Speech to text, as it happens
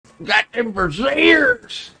got them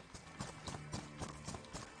braziers.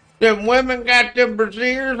 Them women got them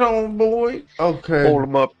braziers on, boy. Okay. Hold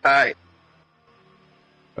them up tight.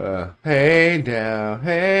 Hey now,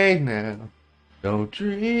 don't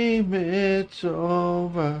dream it's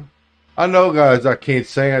over. I know, guys, I can't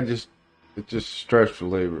sing. It's just stress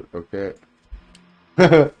reliever, okay?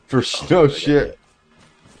 For no shit.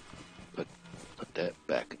 Put that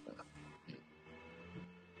back.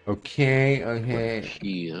 Okay.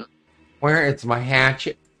 Here. Where is my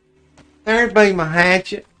hatchet? There's be my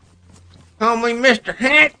hatchet. Call me Mr.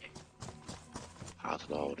 Hatchet. How's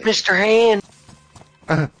it all that? Mr. Hand.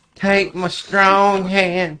 Take my strong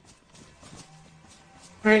hand.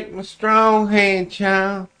 Take my strong hand,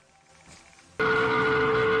 child.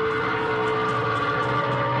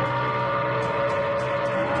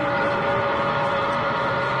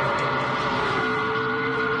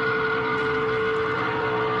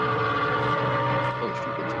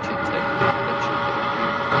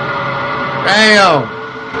 Damn!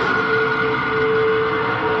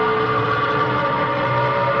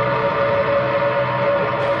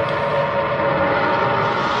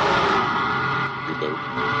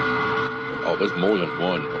 Oh, there's more than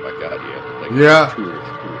one. Oh my god, yeah. Like Yeah. Two or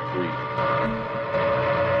three.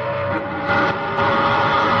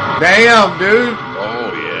 Damn, dude.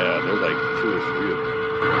 Oh yeah, there's like 2 or 3 of them.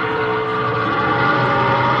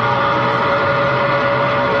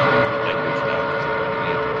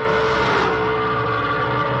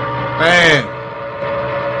 Man.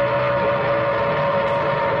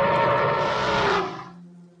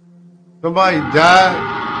 Somebody died.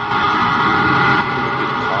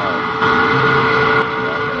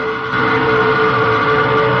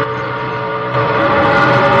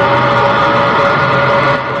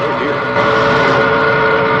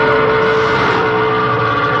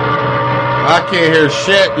 I can't hear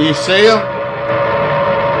shit. Do you see him?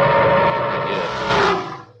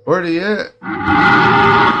 Where he at? Man,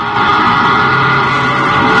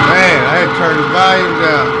 I had to turn the volume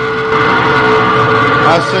down.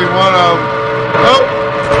 I see one of them. Oh!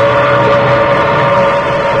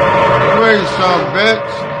 Where you, son of a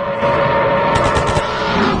bitch?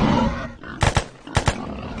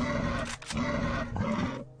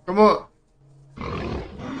 Come on.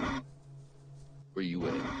 Where you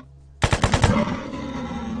at?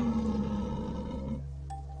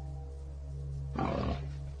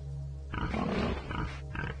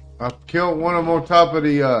 I killed one of them on top of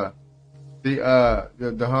the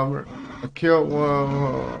Hummer. I killed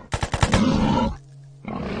one.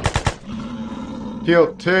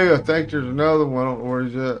 Killed 2. I think there's another one. I don't know where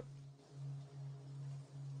he's at.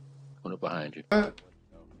 One up behind you.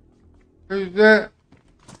 Who's that?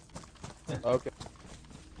 Okay.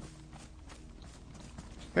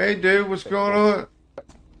 Hey, dude, what's going on?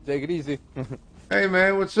 Take it easy. Hey,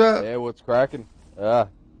 man, what's up? Hey, what's cracking?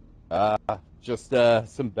 Just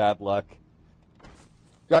some bad luck.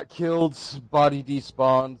 Got killed, body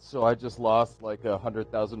despawned, so I just lost like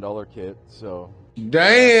 $100,000 kit. So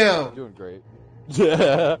damn, doing great.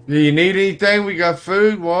 Do you need anything? We got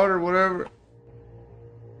food, water, whatever.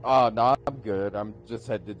 Oh no, I'm good. I'm just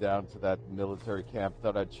headed down to that military camp.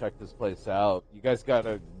 Thought I'd check this place out. You guys got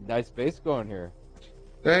a nice base going here.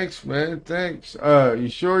 Thanks, man. Thanks. You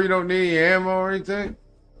sure you don't need any ammo or anything?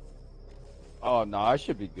 Oh no, I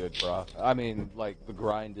should be good, bro. I mean, like the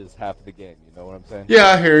grind is half of the game. You know what I'm saying? Yeah,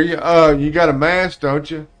 I hear you. You got a mask,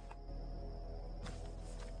 don't you?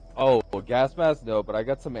 Oh, well, gas mask? No, but I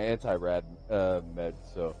got some anti-rad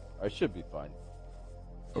meds, so I should be fine.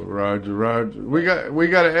 Oh, Roger, Roger. We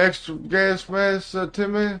got an extra gas mask,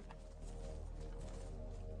 Tim man.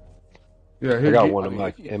 Yeah, I got one in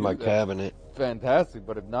my cabinet. Fantastic,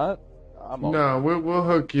 but if not, I'm all no. We'll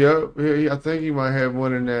hook you up. I think you might have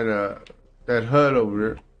one in that hut over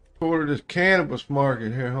there. Quarter this cannabis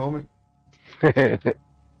market here, homie.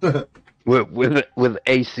 with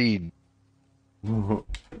AC.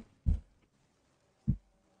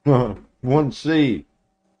 One seed.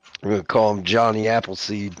 We're gonna call him Johnny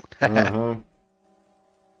Appleseed.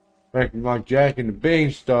 Like Jack and the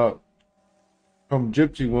Beanstalk. Some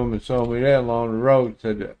gypsy woman told me that along the road.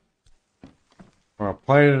 Said that when I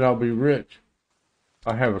plan it, I'll be rich.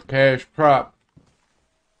 I have a cash crop.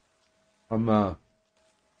 I'm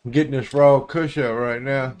getting this raw kush out right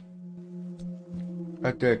now.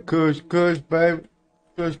 Got that kush, baby.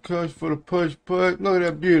 Kush for the push. Look at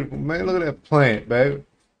that beautiful, man. Look at that plant, baby.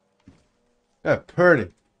 That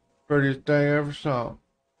pretty. Prettiest thing I ever saw.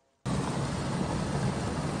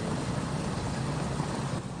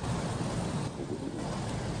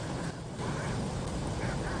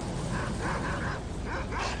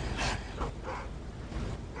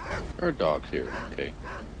 There are dogs here, okay.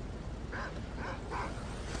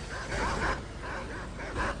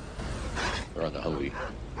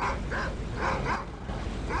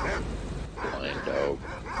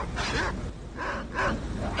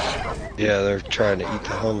 Yeah, they're trying to eat the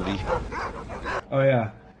Humvee. Oh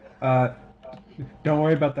yeah. Don't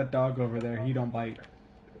worry about that dog over there. He don't bite.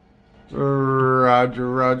 Roger,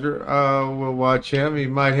 Roger. We'll watch him. He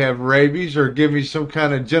might have rabies or give me some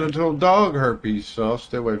kind of genital dog herpes, so I'll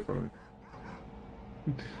stay away from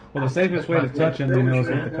him. Well, the safest way to touch him, you know, is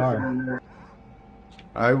with the car.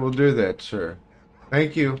 I will do that, sir.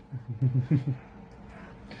 Thank you.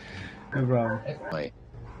 No problem. Wait.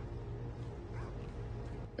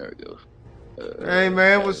 There it goes. Hey,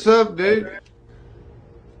 man, what's up, dude?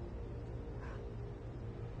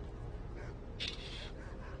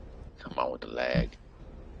 Come on with the lag.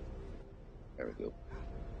 There we go.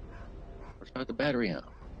 Let's start the battery on.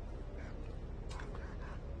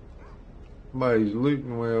 Somebody's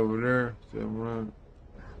looting way over there.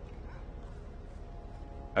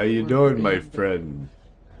 How you doing, my friend?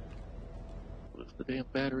 Where's the damn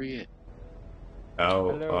battery at?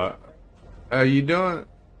 How how you doing?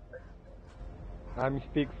 I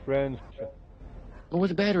speak French. Oh, where's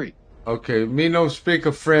the battery? Okay, me no speak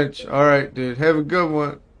of French. All right, dude. Have a good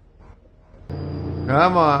one.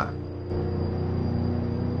 Come on.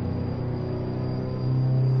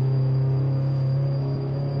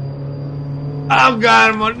 Oh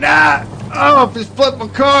God, I'm gonna die. Oh, I just flipped my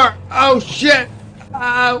car. Oh shit.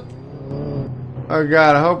 Oh. Oh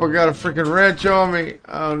God, I hope I got a freaking wrench on me.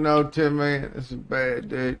 Oh no, Tim, man, this is bad,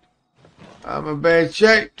 dude. I'm in bad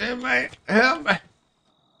shape, Tim, man. Help me.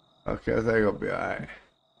 Okay, I think I'll be alright.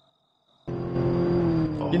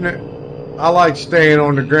 You know, I like staying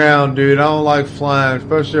on the ground, dude. I don't like flying,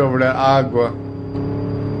 especially over that agua.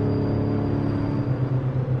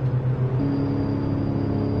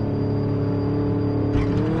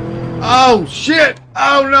 Oh shit!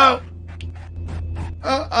 Oh no!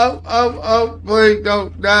 Oh, please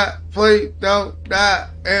don't die. Please don't die.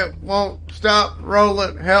 It won't stop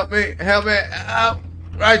rolling. Help me, help me. Oh,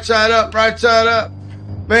 right side up, right side up.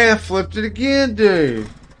 Man, I flipped it again, dude.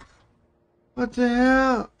 What the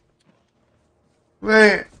hell?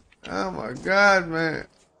 Man, oh my God, man.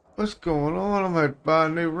 What's going on? I'm going to buy a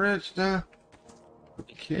new wrench now.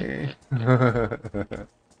 Okay.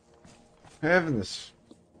 having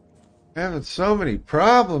so many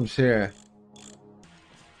problems here.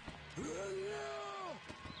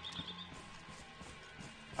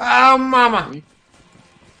 Oh, mama.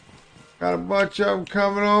 Got a bunch of them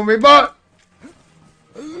coming on me, but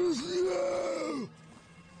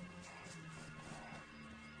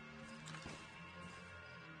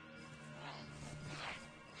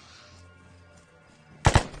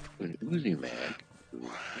An Uzi man.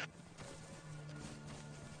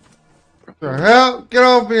 the hell? Get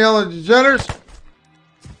off me, Ellen DeGeneres.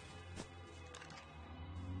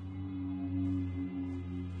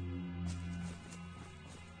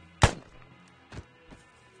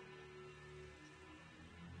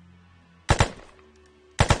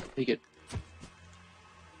 Take it.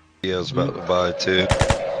 Yeah, I was about to buy it too.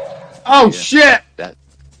 Oh, Yeah. shit. That's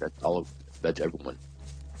all. That's everyone.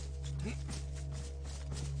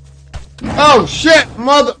 Oh, shit,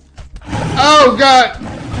 mother. Oh, God.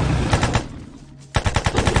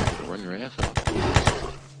 Run your ass off.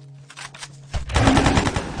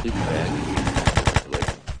 Big bag. Like,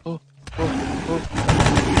 oh.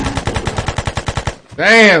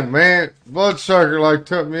 Damn, man. Blood sucker like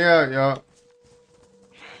took me out, y'all.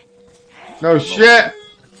 No shit.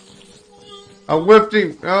 I whipped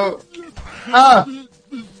him. No. Ah.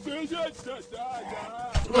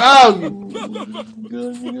 Oh, you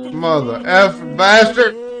mother effing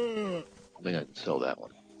bastard. I think I can sell that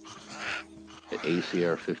one. The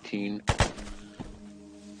ACR 15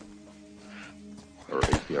 or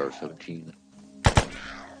ACR 17.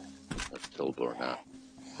 That's sellable or not.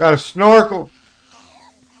 Got a snorkel.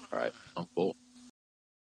 All right, I'm full.